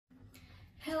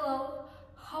Hello,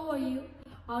 how are you?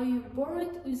 Are you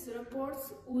bored with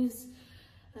reports with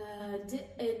a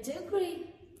degree?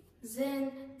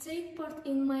 Then take part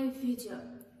in my video.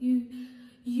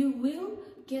 You will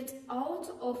get out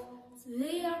of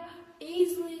there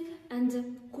easily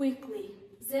and quickly.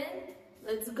 Then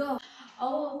let's go.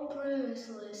 Our previous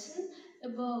lesson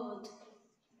about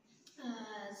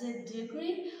the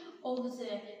degree of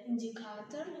the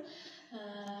indicator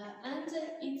and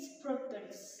its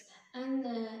properties. And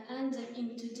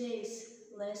in today's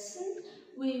lesson,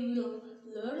 we will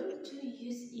learn to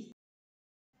use it.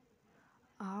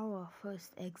 Our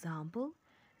first example,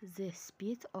 the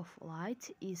speed of light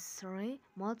is 3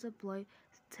 multiplied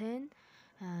 10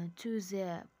 to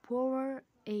the power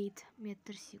 8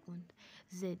 meter second.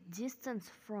 The distance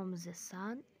from the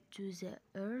sun to the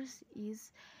earth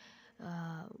is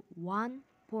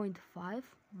 1.5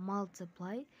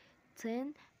 multiplied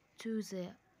 10 to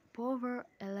the power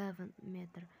 11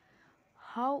 meter.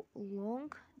 How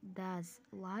long does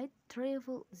light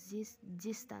travel this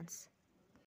distance?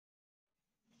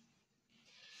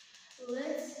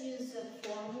 Let's use the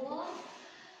formula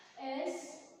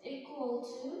S equal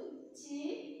to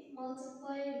T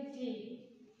multiplied V.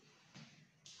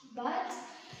 But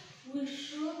we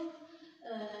should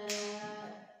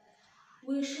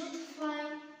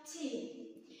find T.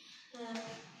 Uh,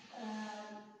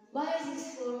 by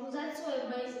this formula, that's why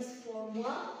by this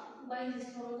formula,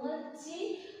 T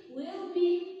will be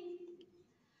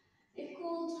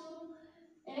equal to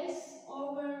S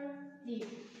over V.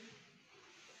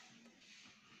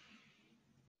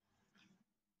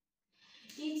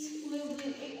 It will be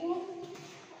equal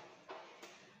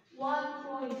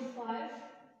 1.5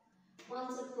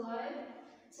 multiplied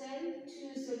 10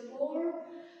 to the power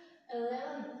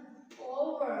 11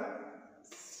 over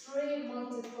 3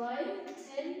 multiplied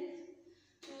 10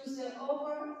 to the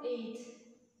over 8.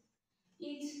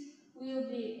 It will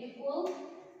be equal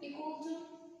to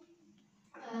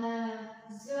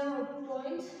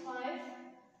 0.5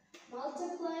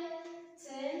 multiplied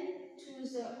 10 to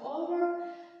the over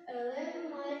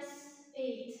 11 minus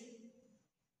 8.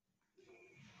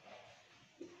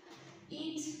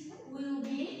 It will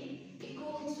be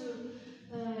equal to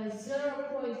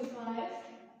 0.5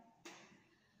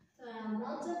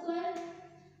 multiplied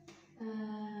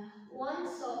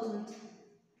 1000.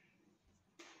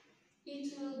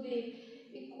 It will be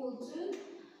equal to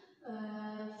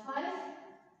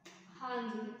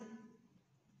 500.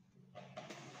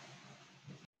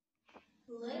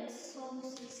 Let's solve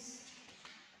this.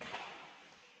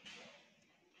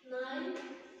 9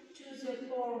 to the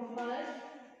power 5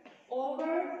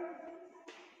 over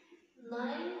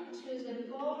 9 to the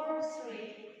power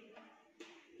 3.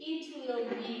 It will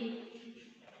be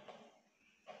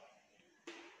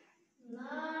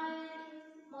 9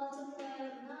 multiply 9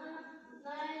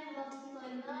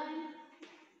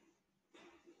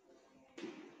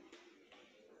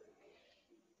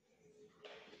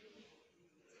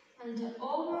 and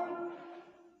over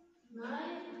 9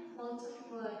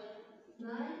 multiply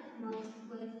 9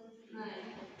 multiply 9.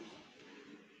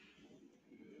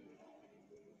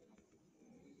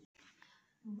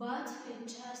 But we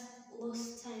just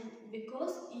lost time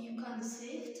because you can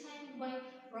save time by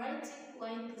writing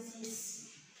like this.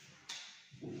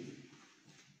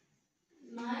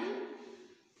 9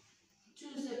 to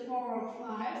the power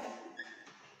 5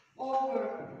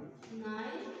 over 9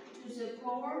 to the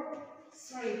power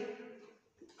 3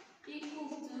 equal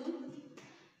to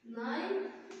 9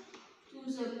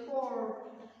 to the power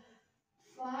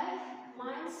 5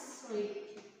 minus 3.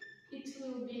 It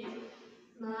will be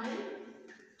 9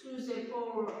 to the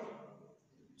power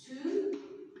 2.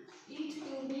 It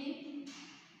will be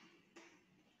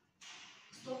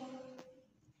stop.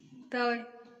 Давай.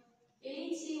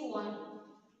 81.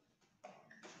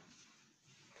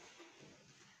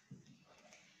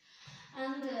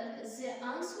 And the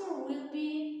answer will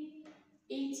be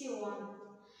 81.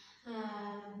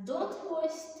 Don't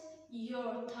waste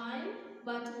your time,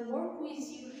 but work with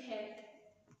your head.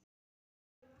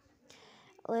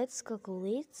 Let's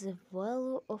calculate the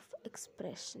value of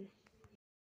expression.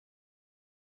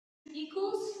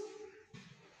 Equals,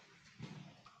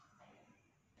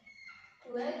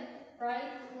 let's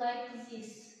write like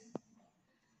this.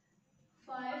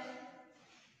 5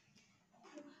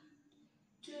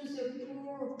 to the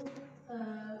power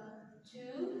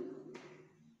 2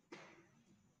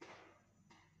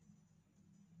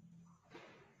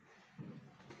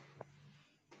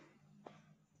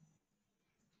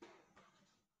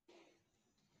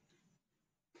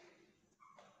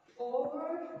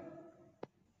 over 9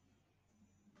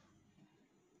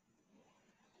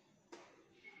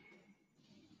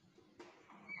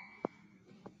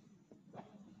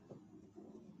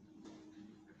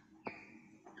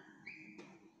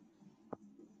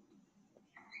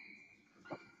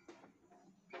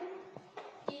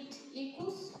 It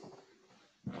equals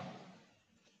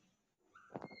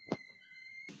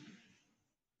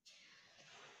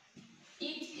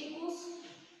it equals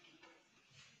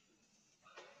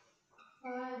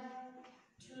 5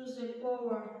 to the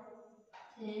power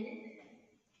 10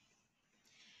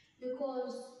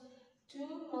 because 2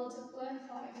 multiply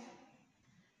 5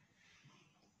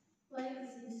 like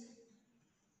this.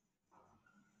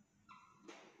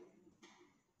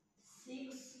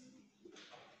 6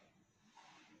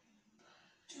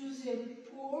 to the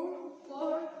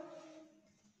power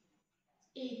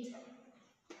 8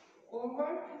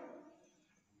 over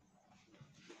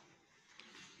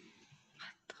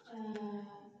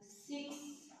 6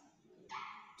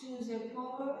 to the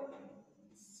power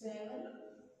 7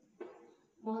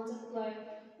 multiply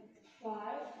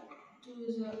 5 to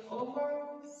the over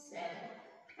 7.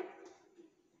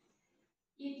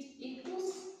 It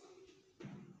equals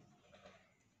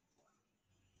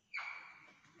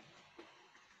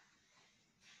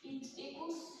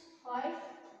 5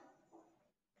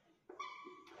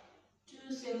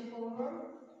 to the power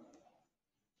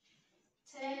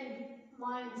 10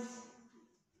 minus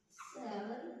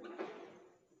 7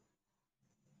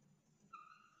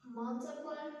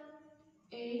 multiply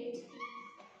 8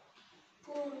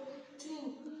 for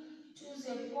 2 to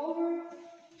the power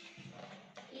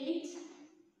 8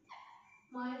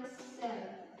 minus 7.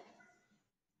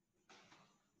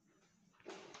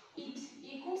 It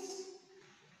equals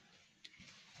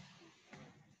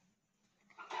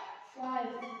 5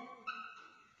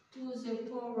 to the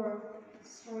power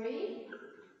 3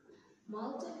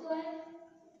 multiply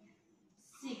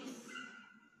 6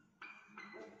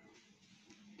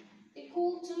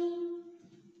 equal to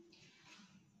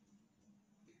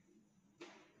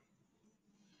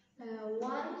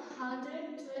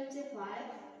 125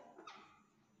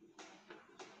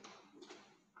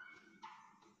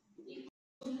 equal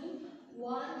to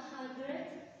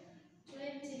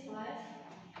 125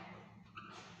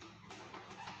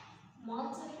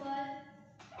 multiply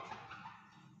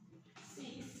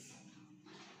 6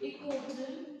 equal to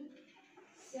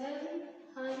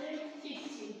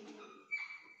 750.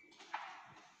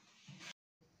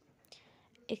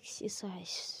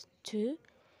 Exercise 2.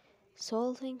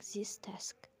 Solving this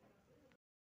task.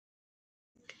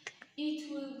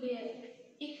 It will be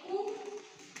equal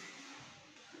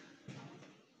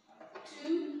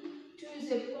to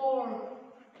the power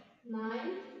 9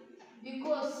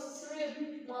 because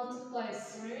 3 multiply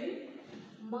 3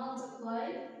 multiply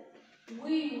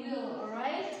we will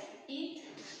write it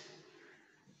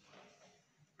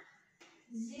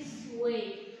this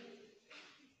way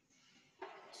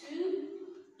 2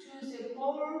 to the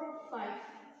power 5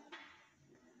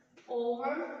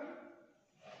 over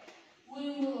we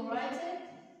will write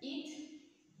it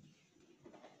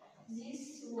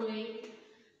this way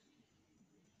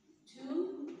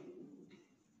 2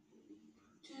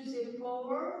 to the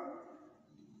power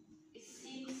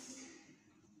 6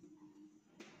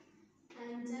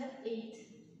 and 8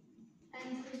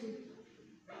 and 2.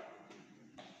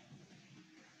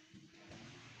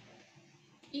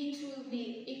 It will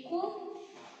be equal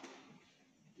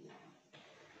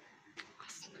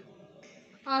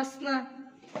Asna.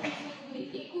 it will be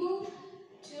equal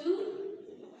to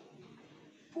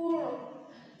 4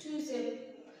 to the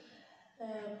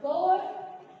power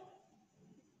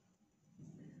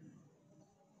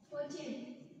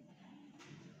 14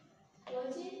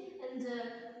 and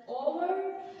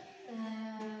over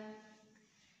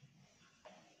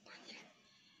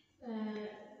uh,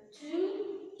 2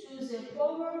 to the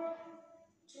power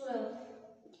 12.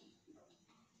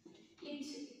 It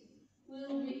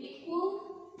will be equal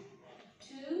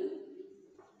to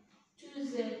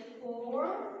the power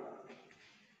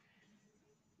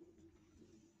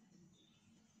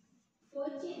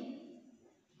 14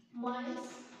 minus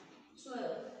 12.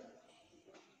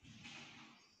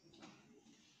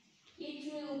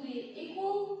 It will be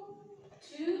equal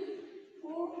to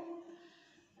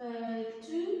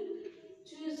 2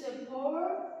 to the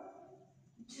power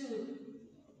 2.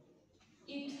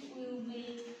 It will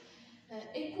be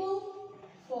equal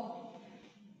 4.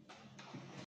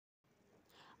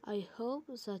 I hope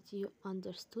that you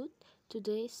understood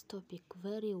today's topic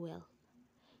very well.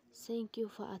 Thank you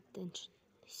for attention.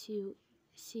 See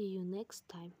you next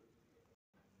time.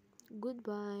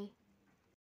 Goodbye.